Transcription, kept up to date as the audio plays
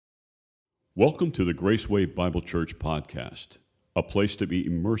Welcome to the Graceway Bible Church podcast, a place to be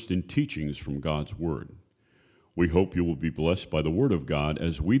immersed in teachings from God's Word. We hope you will be blessed by the Word of God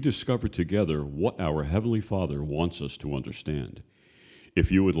as we discover together what our Heavenly Father wants us to understand. If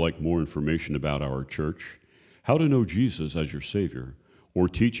you would like more information about our church, how to know Jesus as your Savior, or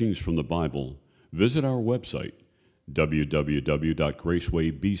teachings from the Bible, visit our website,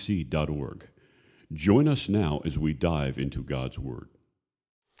 www.gracewaybc.org. Join us now as we dive into God's Word.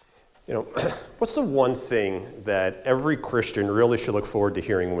 You know, what's the one thing that every Christian really should look forward to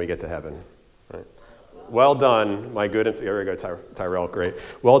hearing when we get to heaven? Right? Well done, my good and here we go, Tyrell, great.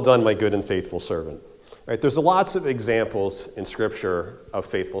 Well done, my good and faithful servant. Right? There's lots of examples in Scripture of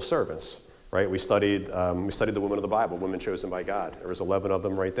faithful servants. Right? We studied the women of the Bible, women chosen by God. There was 11 of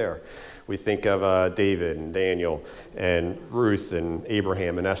them right there. We think of David and Daniel and Ruth and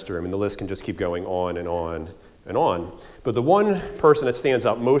Abraham and Esther. I mean, the list can just keep going on and on and on. But the one person that stands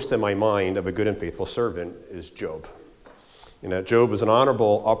out most in my mind of a good and faithful servant is Job. You know, Job was an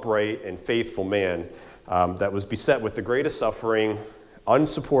honorable, upright, and faithful man that was beset with the greatest suffering,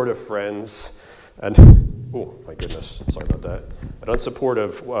 unsupportive friends, and, oh my goodness, sorry about that, an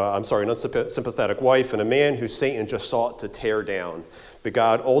unsympathetic wife, and a man who Satan just sought to tear down, but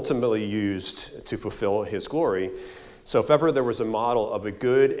God ultimately used to fulfill his glory. So if ever there was a model of a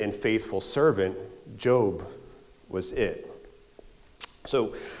good and faithful servant, Job was it.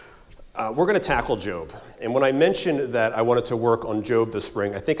 So we're going to tackle Job. And when I mentioned that I wanted to work on Job this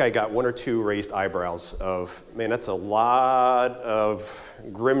spring, I think I got one or two raised eyebrows of, man, that's a lot of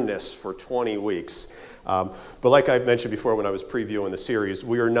grimness for 20 weeks. But like I mentioned before when I was previewing the series,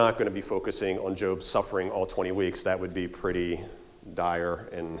 we are not going to be focusing on Job's suffering all 20 weeks. That would be pretty dire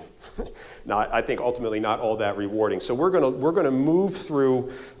and I think ultimately not all that rewarding. So we're going to move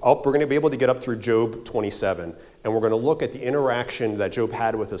through, we're going to be able to get up through Job 27, and we're going to look at the interaction that Job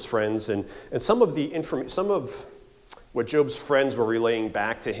had with his friends and some of what Job's friends were relaying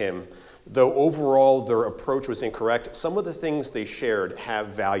back to him. Though overall their approach was incorrect, some of the things they shared have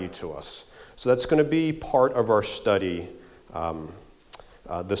value to us. So that's going to be part of our study. Part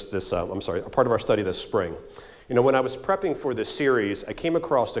of our study this spring. You know, when I was prepping for this series, I came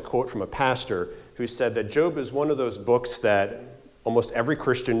across a quote from a pastor who said that Job is one of those books that almost every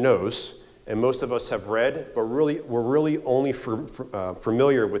Christian knows, and most of us have read, but we're really only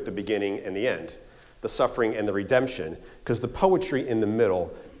familiar with the beginning and the end, the suffering and the redemption, because the poetry in the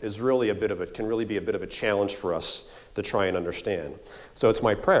middle is can really be a bit of a challenge for us to try and understand. So it's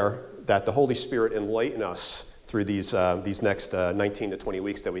my prayer that the Holy Spirit enlighten us through these next 19 to 20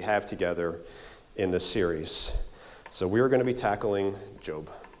 weeks that we have together in this series. So we are going to be tackling Job.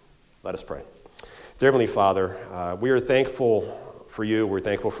 Let us pray. Dear Heavenly Father, we are thankful for you. We're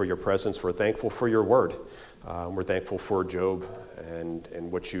thankful for your presence. We're thankful for your word. We're thankful for Job and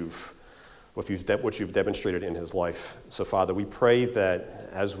what you've demonstrated in his life. So Father, we pray that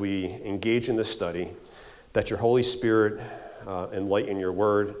as we engage in this study, that your Holy Spirit enlighten your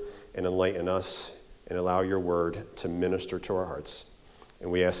word and enlighten us and allow your word to minister to our hearts.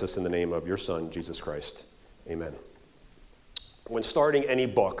 And we ask this in the name of your Son, Jesus Christ. Amen. When starting any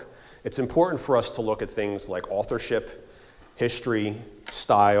book, it's important for us to look at things like authorship, history,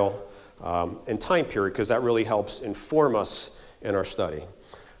 style, and time period, because that really helps inform us in our study. All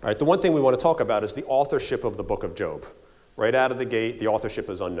right, the one thing we want to talk about is the authorship of the book of Job. Right out of the gate, the authorship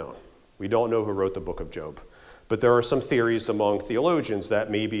is unknown. We don't know who wrote the book of Job. But there are some theories among theologians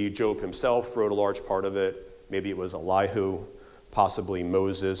that maybe Job himself wrote a large part of it. Maybe it was Elihu, possibly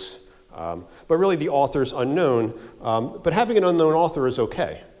Moses, but really the author's unknown. But having an unknown author is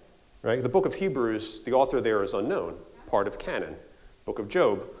okay, right? The book of Hebrews, the author there is unknown, part of canon. Book of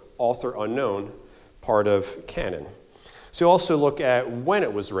Job, author unknown, part of canon. So you also look at when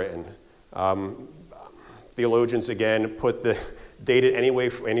it was written. Theologians, again, dated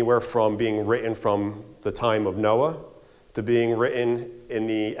anywhere from being written from the time of Noah to being written in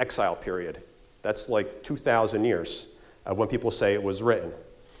the exile period. That's like 2,000 years. When people say it was written.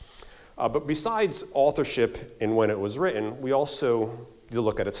 But besides authorship and when it was written, we also need to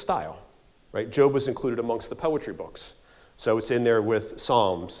look at its style. Right? Job was included amongst the poetry books. So it's in there with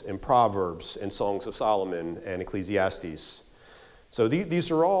Psalms and Proverbs and Songs of Solomon and Ecclesiastes. So these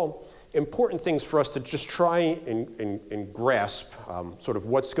are all important things for us to just try and grasp sort of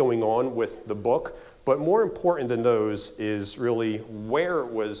what's going on with the book. But more important than those is really where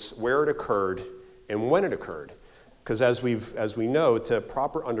it occurred and when it occurred. Because as we know, to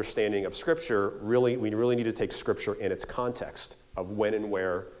proper understanding of Scripture, we really need to take Scripture in its context of when and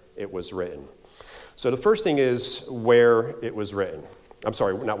where it was written. So the first thing is where it was written. I'm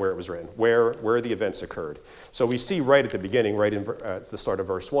sorry, not where it was written, where the events occurred. So we see right at the beginning, right at the start of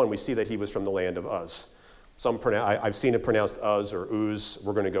verse 1, we see that he was from the land of Uz. I've seen it pronounced Uz or Uz.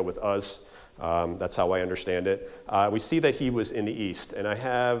 We're going to go with Uz. That's how I understand it. We see that he was in the east. And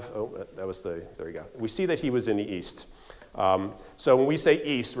there you go. We see that he was in the east. So when we say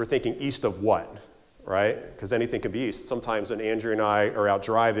east, we're thinking east of what? Right? Because anything can be east. Sometimes when Andrew and I are out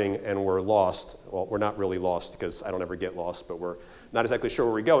driving and we're lost, well, we're not really lost because I don't ever get lost, but we're not exactly sure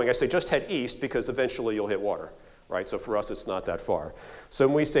where we're going. I say just head east because eventually you'll hit water, right? So for us, it's not that far. So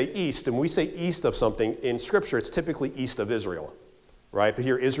when we say east, and we say east of something, in Scripture, it's typically east of Israel, right? But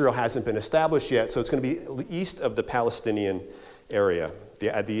here, Israel hasn't been established yet, so it's going to be east of the Palestinian area,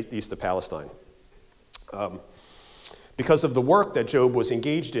 the east of Palestine. Because of the work that Job was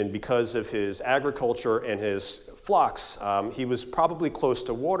engaged in, because of his agriculture and his flocks, he was probably close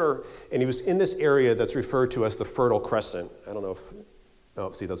to water, and he was in this area that's referred to as the Fertile Crescent. I don't know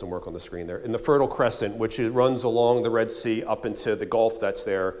if, it doesn't work on the screen there. In the Fertile Crescent, which runs along the Red Sea up into the Gulf that's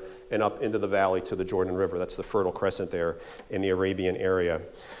there, and up into the valley to the Jordan River. That's the Fertile Crescent there in the Arabian area.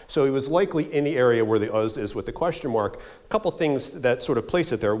 So he was likely in the area where the Uz is with the question mark. A couple things that sort of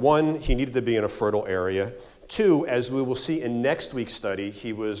place it there. One, he needed to be in a fertile area. Two, as we will see in next week's study,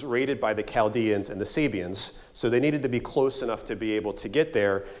 he was raided by the Chaldeans and the Sabians, so they needed to be close enough to be able to get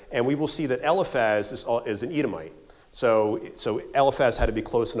there. And we will see that Eliphaz is an Edomite. So Eliphaz had to be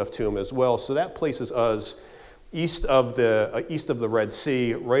close enough to him as well. So that places us east of the Red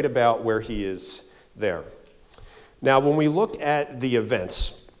Sea, right about where he is there. Now, when we look at the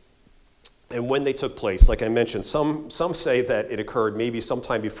events and when they took place, like I mentioned, some say that it occurred maybe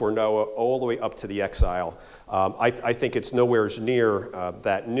sometime before Noah, all the way up to the exile. I think it's nowhere near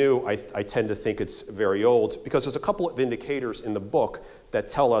that new. I tend to think it's very old because there's a couple of indicators in the book that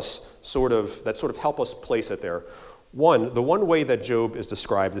tell us sort of help us place it there. The one way that Job is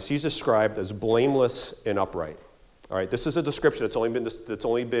described is he's described as blameless and upright. All right, this is a description that's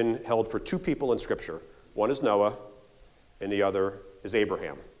only been held for two people in Scripture. One is Noah, and the other is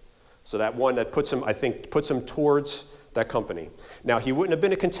Abraham. So that one that puts him towards that company. Now, he wouldn't have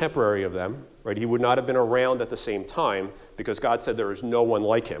been a contemporary of them, right? He would not have been around at the same time because God said there is no one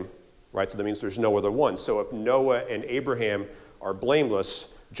like him, right? So that means there's no other one. So if Noah and Abraham are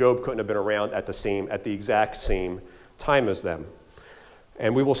blameless, Job couldn't have been around at the exact same time as them.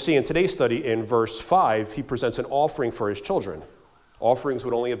 And we will see in today's study in verse 5, he presents an offering for his children. Offerings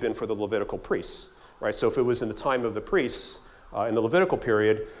would only have been for the Levitical priests, right? So if it was in the time of the priests, in the Levitical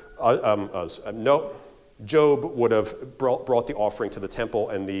period, Job would have brought the offering to the temple,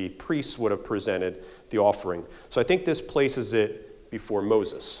 and the priests would have presented the offering. So I think this places it before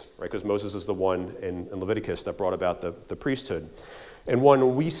Moses, right? Because Moses is the one in Leviticus that brought about the priesthood. And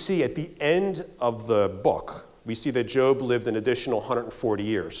when we see at the end of the book, we see that Job lived an additional 140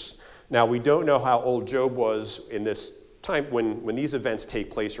 years. Now, we don't know how old Job was in this time when these events take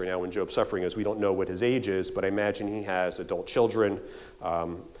place right now, when Job's suffering is. We don't know what his age is, but I imagine he has adult children.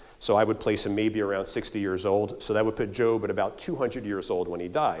 So I would place him maybe around 60 years old. So that would put Job at about 200 years old when he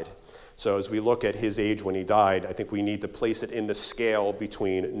died. So as we look at his age when he died, I think we need to place it in the scale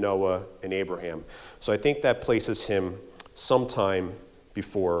between Noah and Abraham. So I think that places him sometime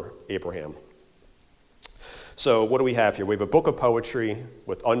before Abraham. So what do we have here? We have a book of poetry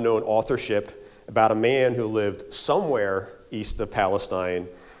with unknown authorship about a man who lived somewhere east of Palestine,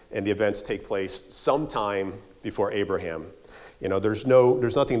 and the events take place sometime before Abraham. You know, there's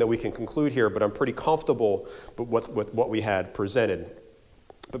nothing that we can conclude here, but I'm pretty comfortable with what we had presented.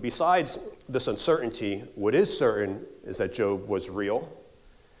 But besides this uncertainty, what is certain is that Job was real,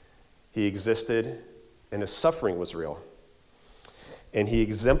 he existed, and his suffering was real. And he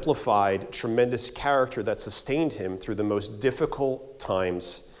exemplified tremendous character that sustained him through the most difficult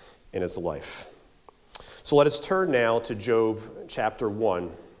times in his life. So let us turn now to Job chapter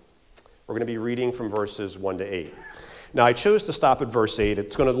 1. We're going to be reading from verses 1 to 8. Now, I chose to stop at verse 8.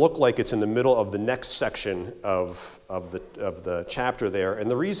 It's going to look like it's in the middle of the next section of the chapter there.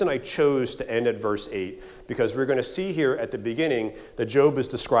 And the reason I chose to end at verse 8, because we're going to see here at the beginning that Job is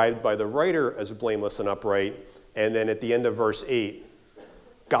described by the writer as blameless and upright. And then at the end of verse 8,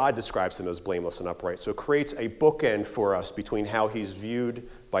 God describes him as blameless and upright. So it creates a bookend for us between how he's viewed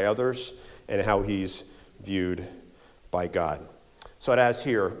by others and how he's viewed by God. So it has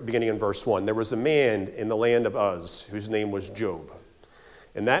here, beginning in verse 1, there was a man in the land of Uz whose name was Job.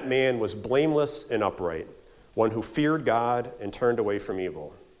 And that man was blameless and upright, one who feared God and turned away from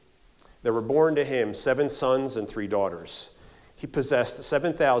evil. There were born to him 7 sons and 3 daughters. He possessed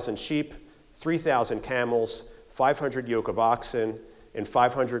 7,000 sheep, 3,000 camels, 500 yoke of oxen, and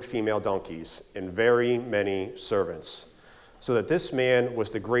 500 female donkeys, and very many servants. so that this man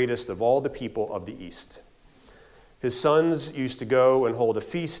was the greatest of all the people of the East. His sons used to go and hold a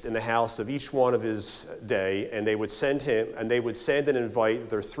feast in the house of each one of his day, and they would send and invite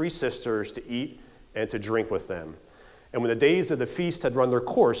their 3 sisters to eat and to drink with them. And when the days of the feast had run their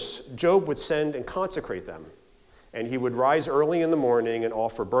course, Job would send and consecrate them. And he would rise early in the morning and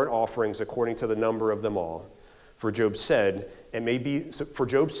offer burnt offerings according to the number of them all. For Job said, it may be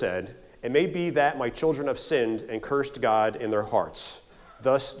that my children have sinned and cursed God in their hearts.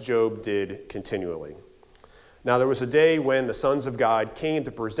 Thus Job did continually. Now there was a day when the sons of God came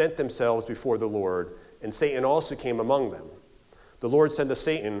to present themselves before the Lord, and Satan also came among them. The Lord said to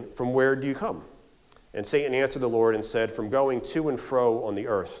Satan, "From where do you come?" And Satan answered the Lord and said, "From going to and fro on the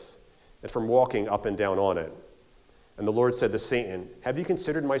earth, and from walking up and down on it." And the Lord said to Satan, "Have you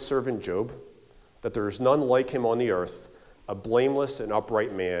considered my servant Job, that there is none like him on the earth, a blameless and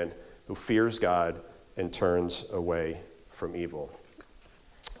upright man who fears God and turns away from evil?"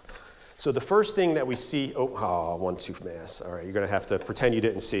 So the first thing that we see, one too fast. All right, you're going to have to pretend you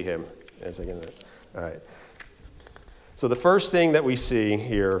didn't see him. All right. So the first thing that we see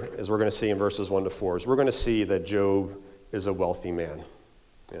here is we're going to see in verses 1 to 4 is we're going to see that Job is a wealthy man.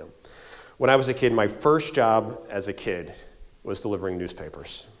 You know, when I was a kid, my first job as a kid was delivering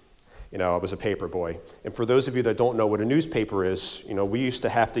newspapers. You know, I was a paper boy. And for those of you that don't know what a newspaper is, you know, we used to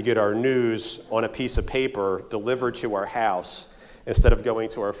have to get our news on a piece of paper delivered to our house instead of going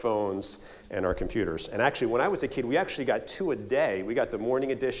to our phones and our computers. And actually, when I was a kid, we actually got 2 a day. We got the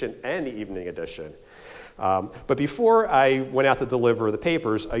morning edition and the evening edition. But before I went out to deliver the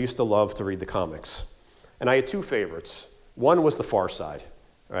papers, I used to love to read the comics. And I had 2 favorites. One was The Far Side,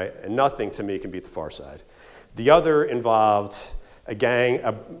 right? And nothing to me can beat The Far Side. The other involved a gang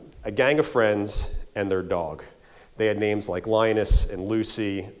of friends and their dog. They had names like Linus and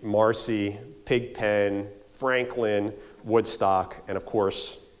Lucy, Marcy, Pigpen, Franklin, Woodstock, and of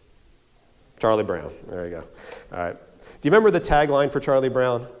course, Charlie Brown. There you go. All right. Do you remember the tagline for Charlie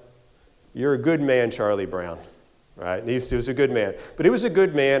Brown? "You're a good man, Charlie Brown." Right? He was a good man. But he was a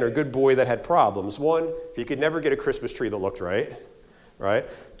good man or good boy that had problems. 1, he could never get a Christmas tree that looked right.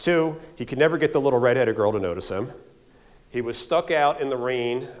 2, he could never get the little redheaded girl to notice him. He was stuck out in the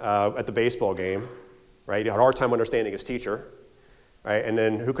rain at the baseball game. Right? He had a hard time understanding his teacher. Right? And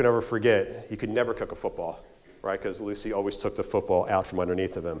then who could ever forget, he could never cook a football. Right? Because Lucy always took the football out from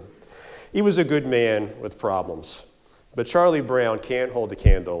underneath of him. He was a good man with problems. But Charlie Brown can't hold a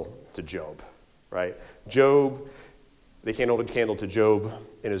candle to Job. Right? They can't hold a candle to Job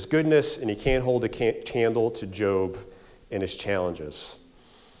in his goodness, and he can't hold a candle to Job in his challenges.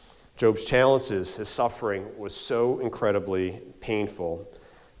 Job's challenges, his suffering, was so incredibly painful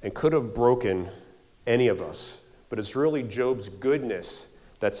and could have broken any of us. But it's really Job's goodness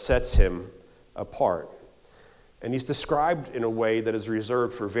that sets him apart. And he's described in a way that is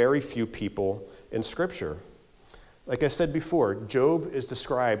reserved for very few people in Scripture. Like I said before, Job is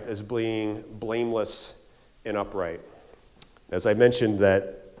described as being blameless and upright. As I mentioned,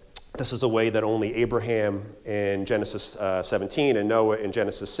 that this is a way that only Abraham in Genesis 17 and Noah in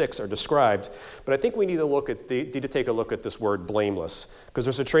Genesis 6 are described. But I think we need to take a look at this word blameless, because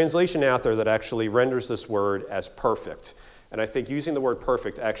there's a translation out there that actually renders this word as perfect. And I think using the word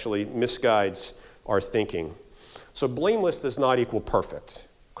perfect actually misguides our thinking. So blameless does not equal perfect,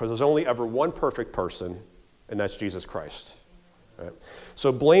 because there's only ever one perfect person, and that's Jesus Christ. Right?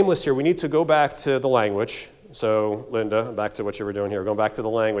 So blameless here, we need to go back to the language. So Linda, back to what you were doing here, going back to the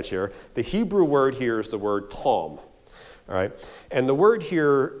language here. The Hebrew word here is the word tam. All right? And the word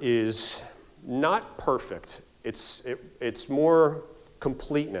here is not perfect. It's more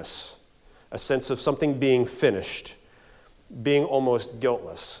completeness, a sense of something being finished, being almost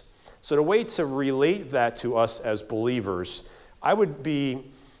guiltless. So the way to relate that to us as believers, I would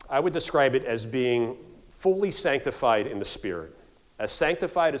describe it as being fully sanctified in the Spirit, as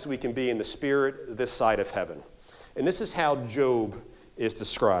sanctified as we can be in the Spirit this side of heaven. And this is how Job is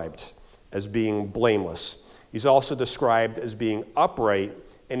described, as being blameless. He's also described as being upright,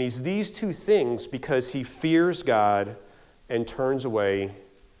 and he's these 2 things because he fears God and turns away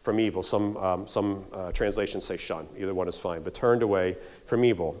from evil. Some translations say shun. Either one is fine, but turned away from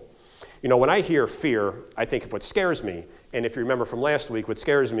evil. You know, when I hear fear, I think of what scares me. And if you remember from last week, what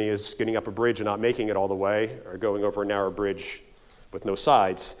scares me is getting up a bridge and not making it all the way, or going over a narrow bridge with no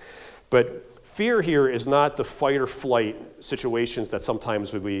sides. But fear here is not the fight or flight situations that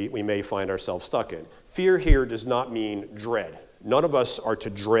sometimes we may find ourselves stuck in. Fear here does not mean dread. None of us are to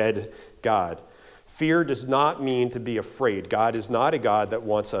dread God. Fear does not mean to be afraid. God is not a God that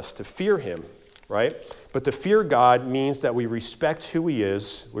wants us to fear him, right? But to fear God means that we respect who he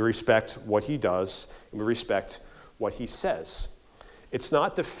is, we respect what he does, and we respect what he says. It's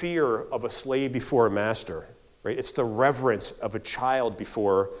not the fear of a slave before a master, right? It's the reverence of a child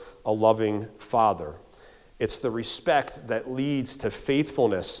before a loving father. It's the respect that leads to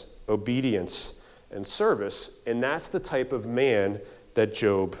faithfulness, obedience, and service, and that's the type of man that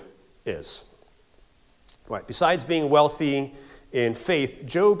Job is. Right. Besides being wealthy in faith,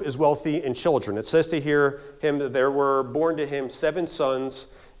 Job is wealthy in children. It says to him that there were born to him 7 sons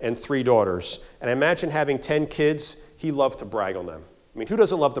and 3 daughters. And I imagine having 10 kids, he loved to brag on them. I mean, who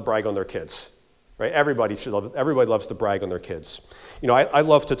doesn't love to brag on their kids? Right? Everybody loves to brag on their kids. You know, I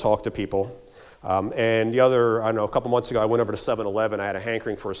love to talk to people. And a couple months ago, I went over to 7-Eleven. I had a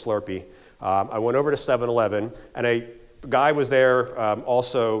hankering for a Slurpee. I went over to 7-Eleven, and a guy was there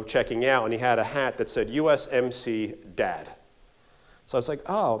also checking out, and he had a hat that said USMC Dad. So I was like,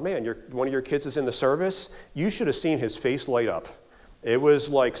 oh man, one of your kids is in the service? You should have seen his face light up. It was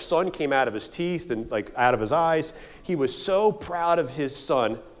like sun came out of his teeth and like out of his eyes. He was so proud of his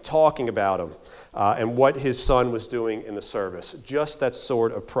son, talking about him and what his son was doing in the service. Just that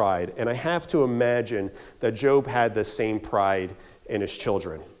sort of pride. And I have to imagine that Job had the same pride in his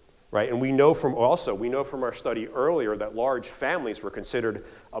children. Right? And we know from our study earlier that large families were considered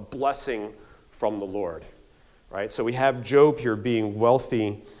a blessing from the Lord. Right? So we have Job here being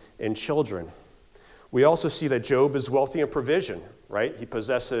wealthy in children. We also see that Job is wealthy in provision. Right? He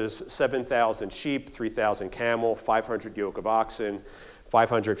possesses 7,000 sheep, 3,000 camel, 500 yoke of oxen,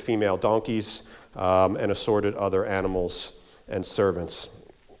 500 female donkeys, and assorted other animals and servants.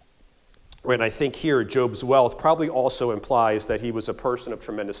 Right, and I think here Job's wealth probably also implies that he was a person of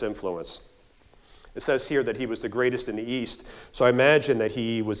tremendous influence. It says here that he was the greatest in the East, so I imagine that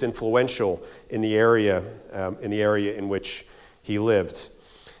he was influential in the area in which he lived.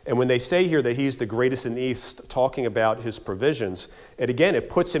 And when they say here that he's the greatest in the East, talking about his provisions, it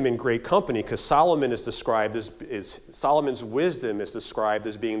puts him in great company, because Solomon's wisdom is described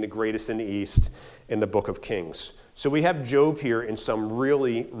as being the greatest in the East in the book of Kings. So we have Job here in some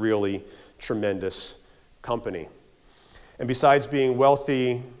really, really tremendous company. And besides being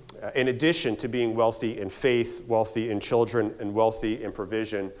wealthy, in addition to being wealthy in faith, wealthy in children, and wealthy in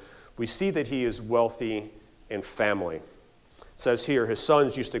provision, we see that he is wealthy in family. It says here, his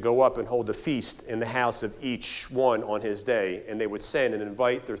sons used to go up and hold a feast in the house of each one on his day, and they would send and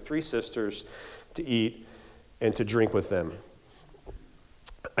invite their 3 sisters to eat and to drink with them.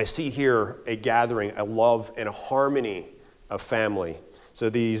 I see here a gathering, a love, and a harmony of family. So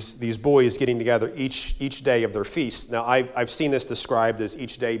these boys getting together each day of their feast. Now, I've seen this described as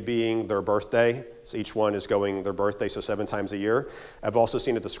each day being their birthday. So each one is going their birthday, so 7 times a year. I've also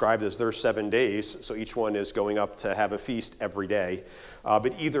seen it described as their 7 days, so each one is going up to have a feast every day.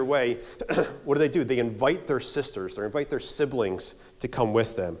 But either way, what do? They invite their sisters, they invite their siblings to come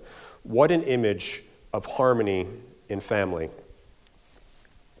with them. What an image of harmony in family.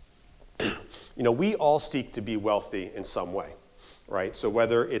 You know, we all seek to be wealthy in some way, right? So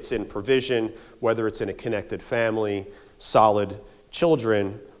whether it's in provision, whether it's in a connected family, solid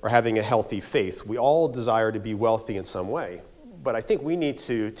children, or having a healthy faith, we all desire to be wealthy in some way. But I think we need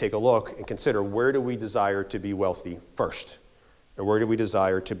to take a look and consider, where do we desire to be wealthy first? Or where do we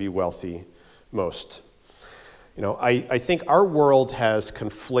desire to be wealthy most? You know, I think our world has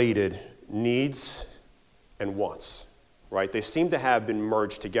conflated needs and wants. Right? They seem to have been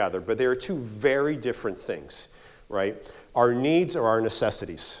merged together, but they are 2 very different things, right? Our needs are our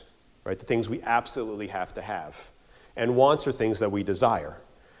necessities, right? The things we absolutely have to have. And wants are things that we desire.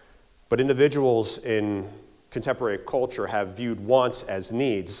 But individuals in contemporary culture have viewed wants as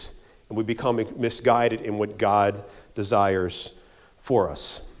needs, and we become misguided in what God desires for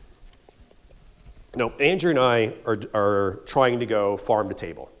us. Now, Andrew and I are trying to go farm to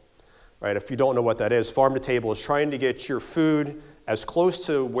table. Right? If you don't know what that is, farm to table is trying to get your food as close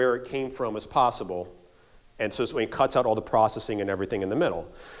to where it came from as possible, and so it cuts out all the processing and everything in the middle.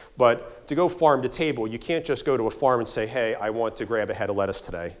 But to go farm to table, you can't just go to a farm and say, hey, I want to grab a head of lettuce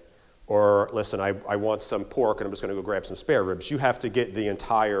today, or listen, I want some pork and I'm just going to go grab some spare ribs. You have to get the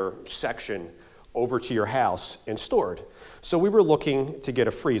entire section over to your house and stored. So we were looking to get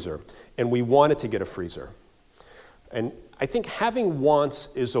a freezer, and we wanted to get a freezer. And I think having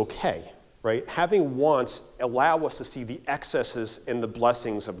wants is okay, right? Having wants allow us to see the excesses and the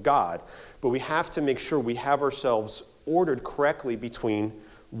blessings of God, but we have to make sure we have ourselves ordered correctly between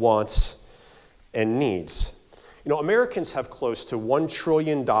wants and needs. You know, Americans have close to $1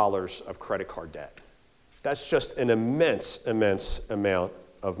 trillion of credit card debt. That's just an immense, immense amount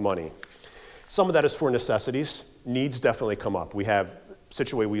of money. Some of that is for necessities. Needs definitely come up. We have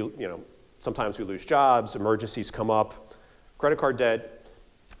sometimes we lose jobs, emergencies come up. Credit card debt,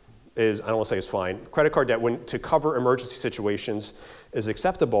 I don't want to say is fine. Credit card debt, to cover emergency situations, is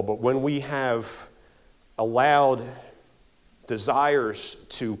acceptable. But when we have allowed desires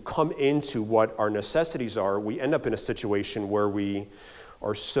to come into what our necessities are, we end up in a situation where we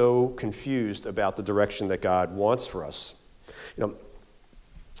are so confused about the direction that God wants for us.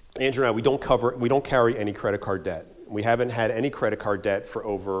 Andrew and I, we don't carry any credit card debt. We haven't had any credit card debt for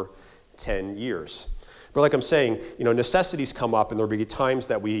over 10 years. But like I'm saying, necessities come up, and there'll be times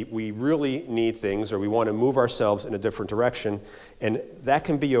that we really need things, or we want to move ourselves in a different direction, and that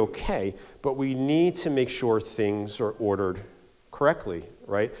can be okay, but we need to make sure things are ordered correctly,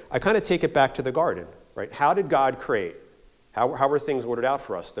 right? I kind of take it back to the garden, right? How did God create? How were things ordered out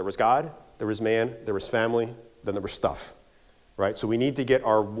for us? There was God, there was man, there was family, then there was stuff, right? So we need to get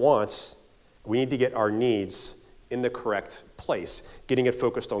our wants, we need to get our needs in the correct place, getting it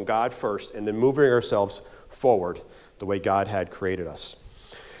focused on God first, and then moving ourselves forward the way God had created us.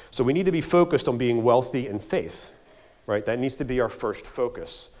 So we need to be focused on being wealthy in faith, right? That needs to be our first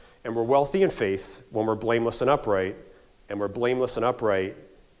focus. And we're wealthy in faith when we're blameless and upright, and we're blameless and upright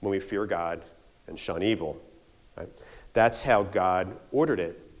when we fear God and shun evil, right? That's how God ordered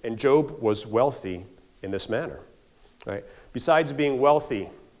it. And Job was wealthy in this manner, right? Besides being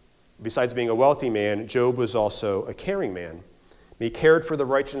a wealthy man, Job was also a caring man. He cared for the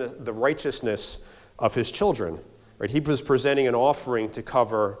righteousness of his children. Right? He was presenting an offering to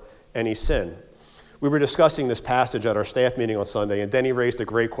cover any sin. We were discussing this passage at our staff meeting on Sunday, and Denny raised a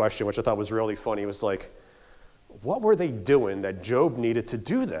great question, which I thought was really funny. He was like, what were they doing that Job needed to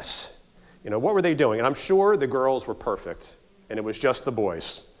do this? What were they doing? And I'm sure the girls were perfect, and it was just the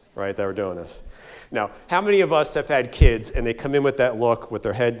boys, right, that were doing this. Now, how many of us have had kids and they come in with that look with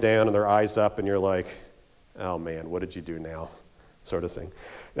their head down and their eyes up, and you're like, oh man, what did you do now? Sort of thing.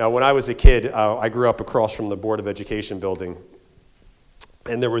 Now, when I was a kid, I grew up across from the Board of Education building,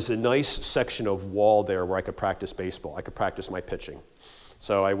 and there was a nice section of wall there where I could practice baseball. I could practice my pitching.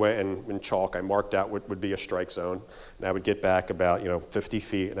 So I went and in chalk, I marked out what would be a strike zone, and I would get back about 50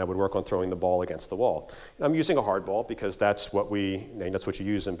 feet, and I would work on throwing the ball against the wall. And I'm using a hard ball because that's what you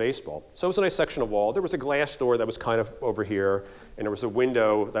use in baseball. So it was a nice section of wall. There was a glass door that was kind of over here, and there was a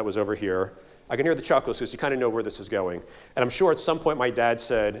window that was over here. I can hear the chuckles because you kind of know where this is going. And I'm sure at some point my dad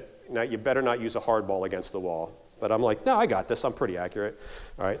said, "Now you better not use a hard ball against the wall." But I'm like, no, I got this. I'm pretty accurate.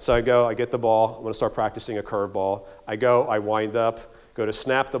 All right, so I get the ball. I'm going to start practicing a curveball. I wind up, go to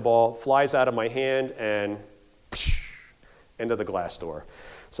snap the ball, flies out of my hand, and into the glass door.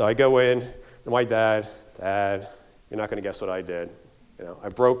 So I go in, and my Dad, you're not going to guess what I did. I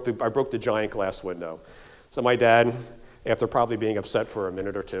broke the giant glass window. So my dad, after probably being upset for a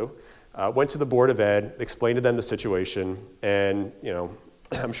minute or two, went to the Board of Ed, explained to them the situation, and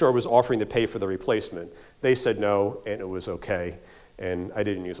I'm sure was offering to pay for the replacement. They said no, and it was okay, and I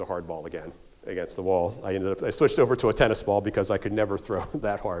didn't use a hard ball again against the wall. I switched over to a tennis ball because I could never throw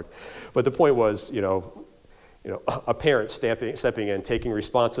that hard. But the point was, a parent stepping in, taking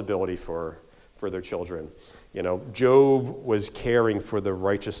responsibility for their children. Job was caring for the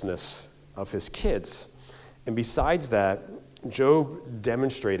righteousness of his kids. And besides that, Job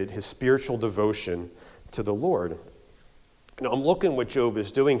demonstrated his spiritual devotion to the Lord. I'm looking what Job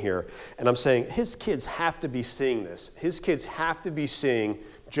is doing here, and I'm saying his kids have to be seeing this. His kids have to be seeing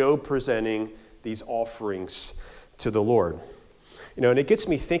Job presenting these offerings to the Lord. And it gets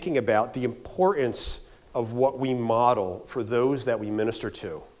me thinking about the importance of what we model for those that we minister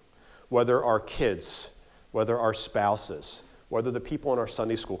to, whether our kids, whether our spouses, whether the people in our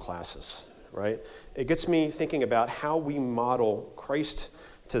Sunday school classes, right? It gets me thinking about how we model Christ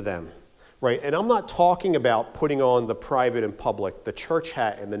to them. Right, and I'm not talking about putting on the private and public, the church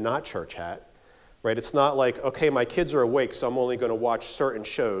hat and the not church hat, right? It's not like, okay, my kids are awake, so I'm only going to watch certain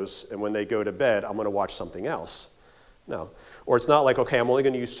shows, and when they go to bed, I'm going to watch something else. No. Or it's not like, okay, I'm only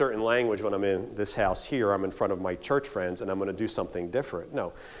going to use certain language when I'm in this house here, I'm in front of my church friends, and I'm going to do something different.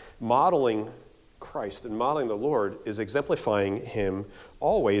 No. Modeling Christ and modeling the Lord is exemplifying him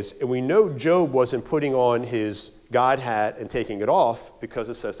always, and we know Job wasn't putting on his God hat and taking it off because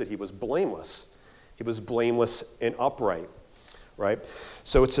it says that he was blameless. He was blameless and upright, right?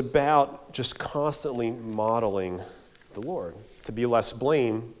 So it's about just constantly modeling the Lord. To be less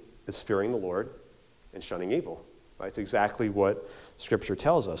blame is fearing the Lord and shunning evil, right? It's exactly what Scripture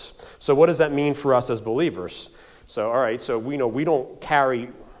tells us. So what does that mean for us as believers? So, all right, so we know we don't carry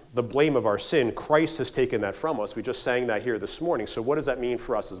the blame of our sin. Christ has taken that from us. We just sang that here this morning. So what does that mean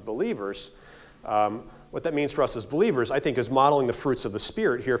for us as believers? What that means for us as believers, I think, is modeling the fruits of the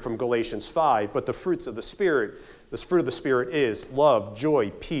Spirit here from Galatians 5. But the fruits of the Spirit, the fruit of the Spirit is love,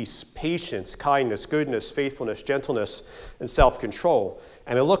 joy, peace, patience, kindness, goodness, faithfulness, gentleness, and self-control.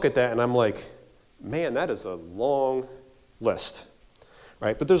 And I look at that and I'm like, man, that is a long list,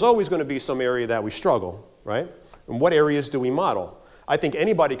 right? But there's always going to be some area that we struggle, right? And what areas do we model? I think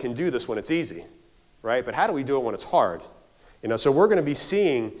anybody can do this when it's easy, right? But how do we do it when it's hard? So we're going to be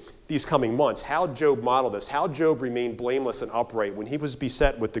seeing these coming months how Job modeled this, how Job remained blameless and upright when he was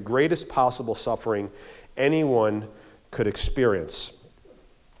beset with the greatest possible suffering anyone could experience.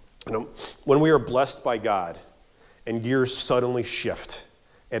 When we are blessed by God and gears suddenly shift,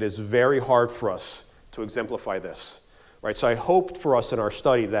 it is very hard for us to exemplify this. Right? So I hoped for us in our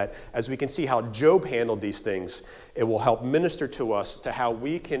study that as we can see how Job handled these things, it will help minister to us to how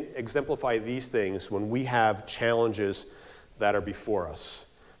we can exemplify these things when we have challenges that are before us.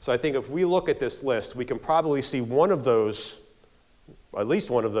 So I think if we look at this list, we can probably see one of those, at least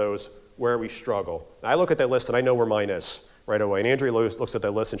one of those, where we struggle. Now, I look at that list and I know where mine is right away. And Andrea looks at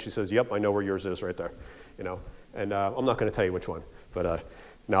that list and she says, yep, I know where yours is right there. And I'm not going to tell you which one, but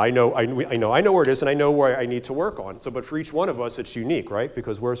now I know where it is, and I know where I need to work on. So, but for each one of us, it's unique, right?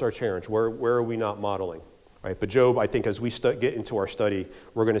 Because where's our challenge? Where are we not modeling, right? But Job, I think, as we get into our study,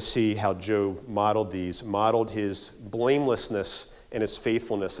 we're going to see how Job modeled his blamelessness and his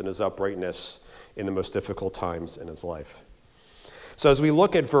faithfulness and his uprightness in the most difficult times in his life. So, as we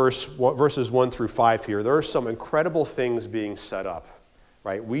look at verses 1 through 5 here, there are some incredible things being set up,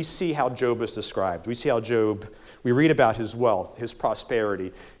 right? We see how Job is described. We read about his wealth, his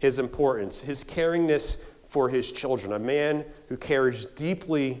prosperity, his importance, his caringness for his children, a man who cares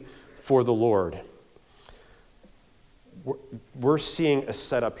deeply for the Lord. We're seeing a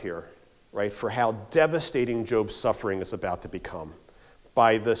setup here, right, for how devastating Job's suffering is about to become.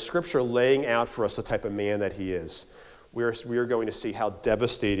 By the scripture laying out for us the type of man that he is, we are going to see how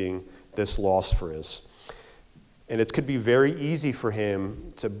devastating this loss for is. And it could be very easy for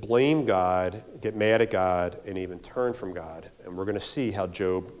him to blame God, get mad at God, and even turn from God. And we're going to see how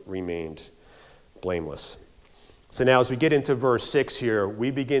Job remained blameless. So now as we get into verse 6 here,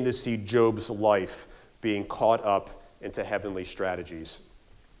 we begin to see Job's life being caught up into heavenly strategies.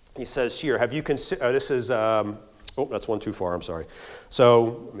 He says here, have you considered, that's one too far, I'm sorry.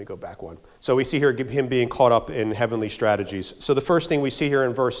 So let me go back one. So we see here him being caught up in heavenly strategies. So the first thing we see here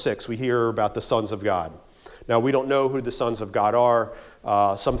in verse 6, we hear about the sons of God. Now, we don't know who the sons of God are.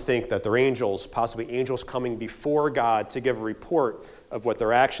 Some think that they're angels, possibly angels coming before God to give a report of what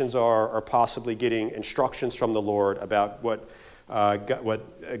their actions are, or possibly getting instructions from the Lord about what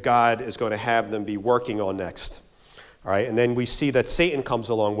God is going to have them be working on next. All right, and then we see that Satan comes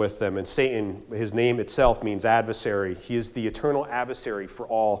along with them, and Satan, his name itself means adversary. He is the eternal adversary for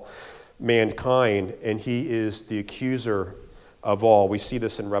all mankind, and he is the accuser of all. We see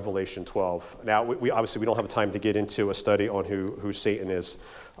this in Revelation 12. Now, we obviously don't have time to get into a study on who Satan is.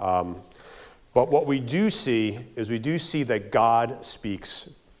 But what we do see is that God speaks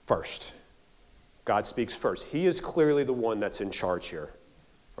first. God speaks first. He is clearly the one that's in charge here,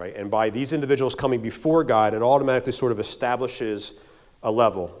 right? And by these individuals coming before God, it automatically sort of establishes a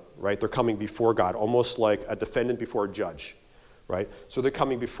level, right? They're coming before God, almost like a defendant before a judge, right? So they're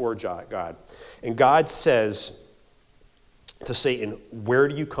coming before God. And God says to Satan, where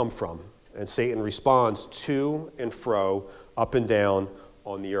do you come from? And Satan responds, to and fro, up and down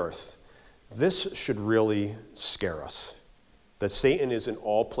on the earth. This should really scare us, that Satan is in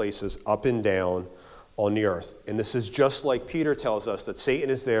all places, up and down on the earth. And this is just like Peter tells us, that Satan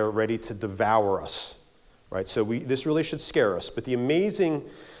is there ready to devour us, right? So this really should scare us. But the amazing,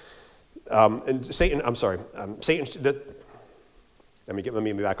 Satan, let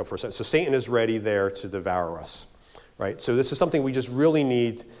me back up for a second. So Satan is ready there to devour us. Right? So this is something we just really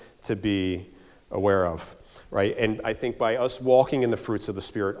need to be aware of, right? And I think by us walking in the fruits of the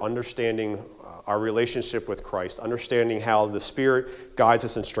Spirit, understanding our relationship with Christ, understanding how the Spirit guides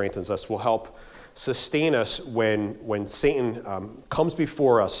us and strengthens us, will help sustain us when Satan comes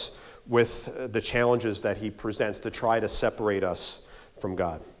before us with the challenges that he presents to try to separate us from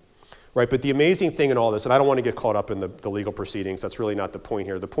God. Right? But the amazing thing in all this, and I don't want to get caught up in the legal proceedings, that's really not the point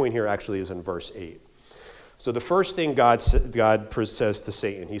here. The point here actually is in verse 8. So the first thing God says to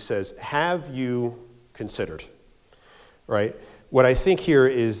Satan, he says, have you considered? Right? What I think here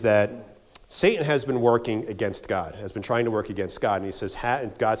is that Satan has been working against God, has been trying to work against God, and he says,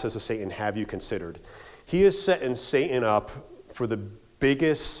 God says to Satan, have you considered? He is setting Satan up for the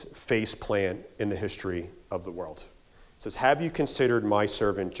biggest face plant in the history of the world. He says, have you considered my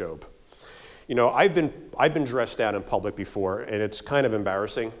servant Job? I've been dressed out in public before, and it's kind of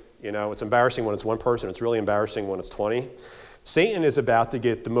embarrassing. It's embarrassing when it's one person. It's really embarrassing when it's 20. Satan is about to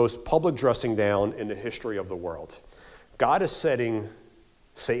get the most public dressing down in the history of the world. God is setting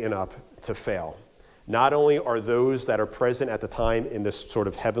Satan up to fail. Not only are those that are present at the time in this sort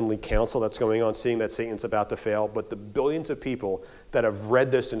of heavenly council that's going on, seeing that Satan's about to fail, but the billions of people that have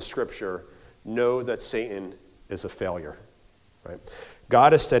read this in Scripture know that Satan is a failure. Right?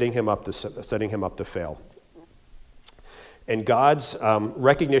 God is setting him up to fail. And God's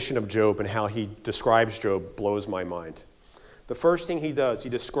recognition of Job and how he describes Job blows my mind. The first thing he does, he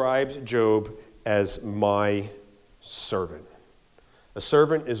describes Job as my servant. A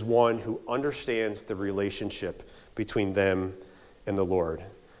servant is one who understands the relationship between them and the Lord.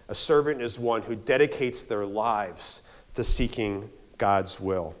 A servant is one who dedicates their lives to seeking God's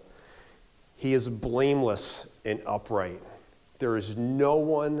will. He is blameless and upright. There is no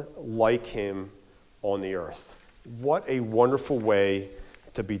one like him on the earth. What a wonderful way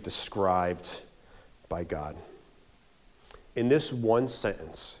to be described by God. In this one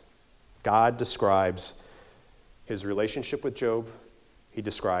sentence, God describes his relationship with Job. He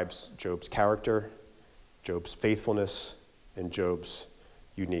describes Job's character, Job's faithfulness, and Job's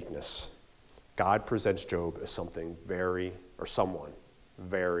uniqueness. God presents Job as someone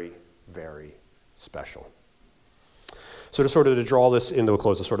very, very special. So to draw this into a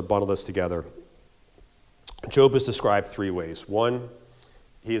close, to sort of bundle this together, Job is described three ways. One,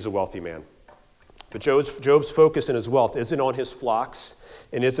 he is a wealthy man. But Job's focus in his wealth isn't on his flocks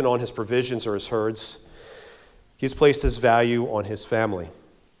and isn't on his provisions or his herds. He's placed his value on his family.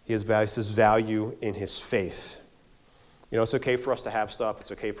 He has placed his value in his faith. You know, it's okay for us to have stuff.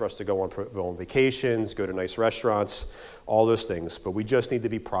 It's okay for us to go on vacations, go to nice restaurants, all those things. But we just need to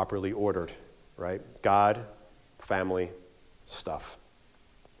be properly ordered, right? God, family, stuff.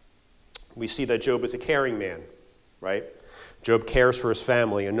 We see that Job is a caring man, right? Job cares for his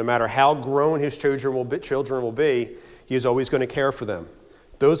family, and no matter how grown his children will be, he is always going to care for them.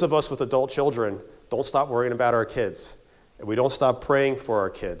 Those of us with adult children don't stop worrying about our kids, and we don't stop praying for our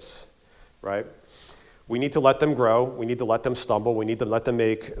kids, right? We need to let them grow. We need to let them stumble. We need to let them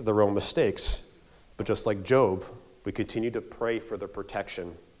make their own mistakes. But just like Job, we continue to pray for the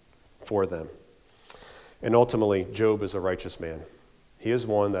protection for them. And ultimately, Job is a righteous man. He is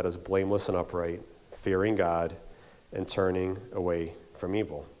one that is blameless and upright, fearing God and turning away from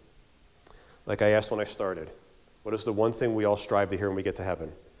evil. Like I asked when I started, what is the one thing we all strive to hear when we get to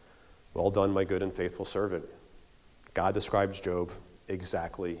heaven? Well done, my good and faithful servant. God describes Job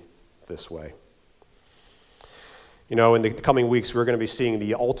exactly this way. You know, in the coming weeks, we're going to be seeing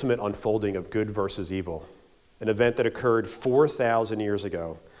the ultimate unfolding of good versus evil, an event that occurred 4,000 years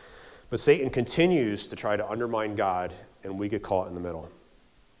ago. But Satan continues to try to undermine God, and we get caught in the middle.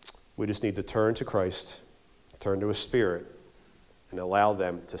 We just need to turn to Christ, turn to his Spirit, and allow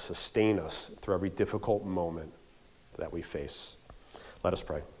them to sustain us through every difficult moment that we face. Let us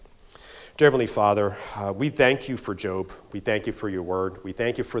pray. Dear Heavenly Father, we thank you for Job. We thank you for your word. We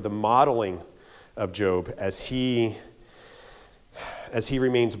thank you for the modeling of Job as he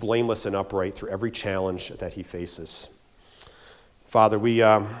remains blameless and upright through every challenge that he faces. Father, we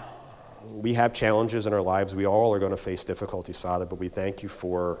have challenges in our lives. We all are going to face difficulties, Father, but we thank you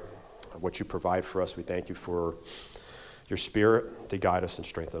for what you provide for us. We thank you for your Spirit to guide us and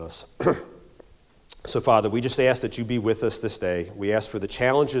strengthen us. So, Father, we just ask that you be with us this day. We ask for the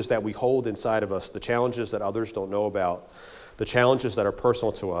challenges that we hold inside of us, the challenges that others don't know about, the challenges that are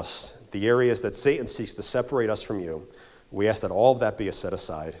personal to us, the areas that Satan seeks to separate us from you. We ask that all of that be set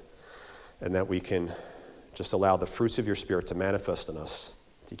aside and that we can just allow the fruits of your Spirit to manifest in us,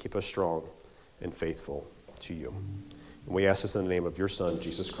 to keep us strong and faithful to you. And we ask this in the name of your Son,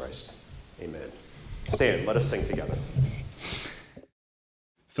 Jesus Christ. Amen. Stand, let us sing together.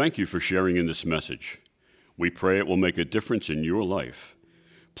 Thank you for sharing in this message. We pray it will make a difference in your life.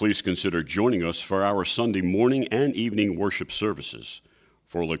 Please consider joining us for our Sunday morning and evening worship services.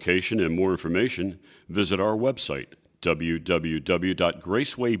 For location and more information, visit our website,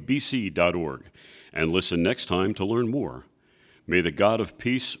 www.gracewaybc.org, and listen next time to learn more. May the God of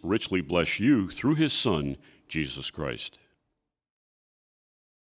peace richly bless you through his Son, Jesus Christ.